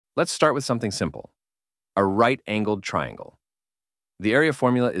Let's start with something simple. A right-angled triangle. The area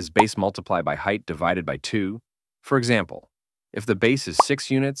formula is base multiplied by height divided by 2. For example, if the base is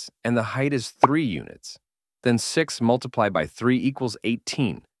 6 units and the height is 3 units, then 6 multiplied by 3 equals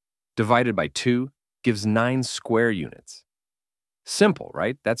 18, divided by 2 gives 9 square units. Simple,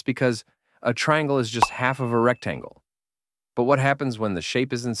 right? That's because a triangle is just half of a rectangle. But what happens when the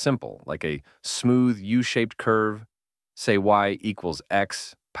shape isn't simple, like a smooth U-shaped curve, say y equals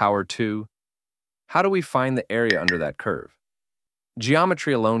x power 2? How do we find the area under that curve?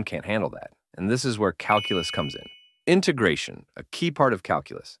 Geometry alone can't handle that, and this is where calculus comes in. Integration, a key part of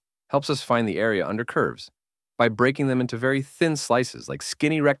calculus, helps us find the area under curves by breaking them into very thin slices like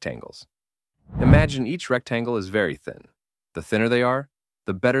skinny rectangles. Imagine each rectangle is very thin. The thinner they are,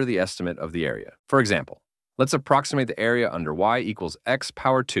 the better the estimate of the area. For example, let's approximate the area under y equals x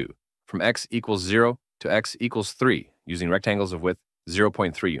power 2 from x equals 0 to x equals 3 using rectangles of width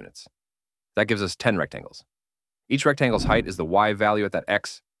 0.3 units. That gives us 10 rectangles. Each rectangle's height is the y value at that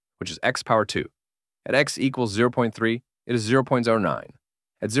x, which is x power 2. At x equals 0.3, it is 0.09.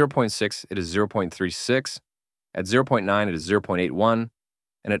 At 0.6, it is 0.36. At 0.9, it is 0.81.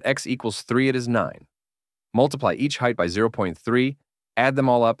 And at x equals 3, it is 9. Multiply each height by 0.3, add them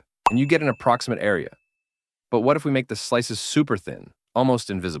all up, and you get an approximate area. But what if we make the slices super thin, almost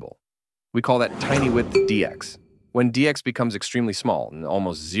invisible? We call that tiny width dx. When dx becomes extremely small, and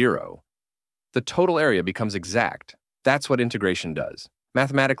almost 0, the total area becomes exact. That's what integration does.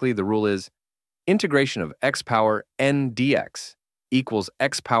 Mathematically, the rule is integration of x power n dx equals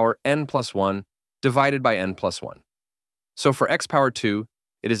x power n plus 1 divided by n plus 1. So for x power 2,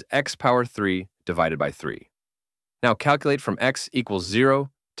 it is x power 3 divided by 3. Now calculate from x equals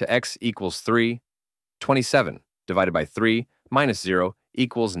 0 to x equals 3. 27 divided by 3 minus 0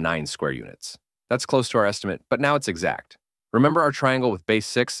 equals 9 square units. That's close to our estimate, but now it's exact. Remember our triangle with base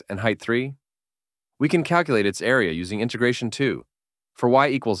 6 and height 3? We can calculate its area using integration too. For y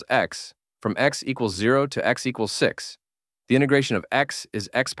equals x, from x equals 0 to x equals 6, the integration of x is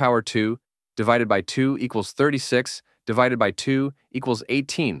x power 2 divided by 2 equals 36 divided by 2 equals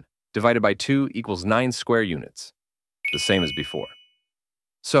 18 divided by 2 equals 9 square units. The same as before.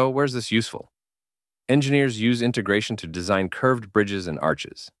 So where's this useful? Engineers use integration to design curved bridges and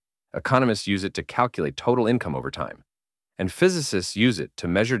arches. Economists use it to calculate total income over time. And physicists use it to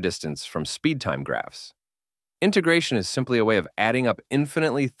measure distance from speed-time graphs. Integration is simply a way of adding up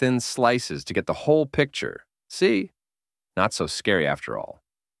infinitely thin slices to get the whole picture. See? Not so scary after all.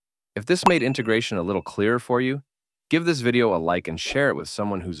 If this made integration a little clearer for you, give this video a like and share it with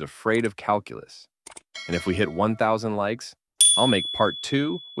someone who's afraid of calculus. And if we hit 1,000 likes, I'll make part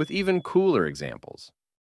 2 with even cooler examples.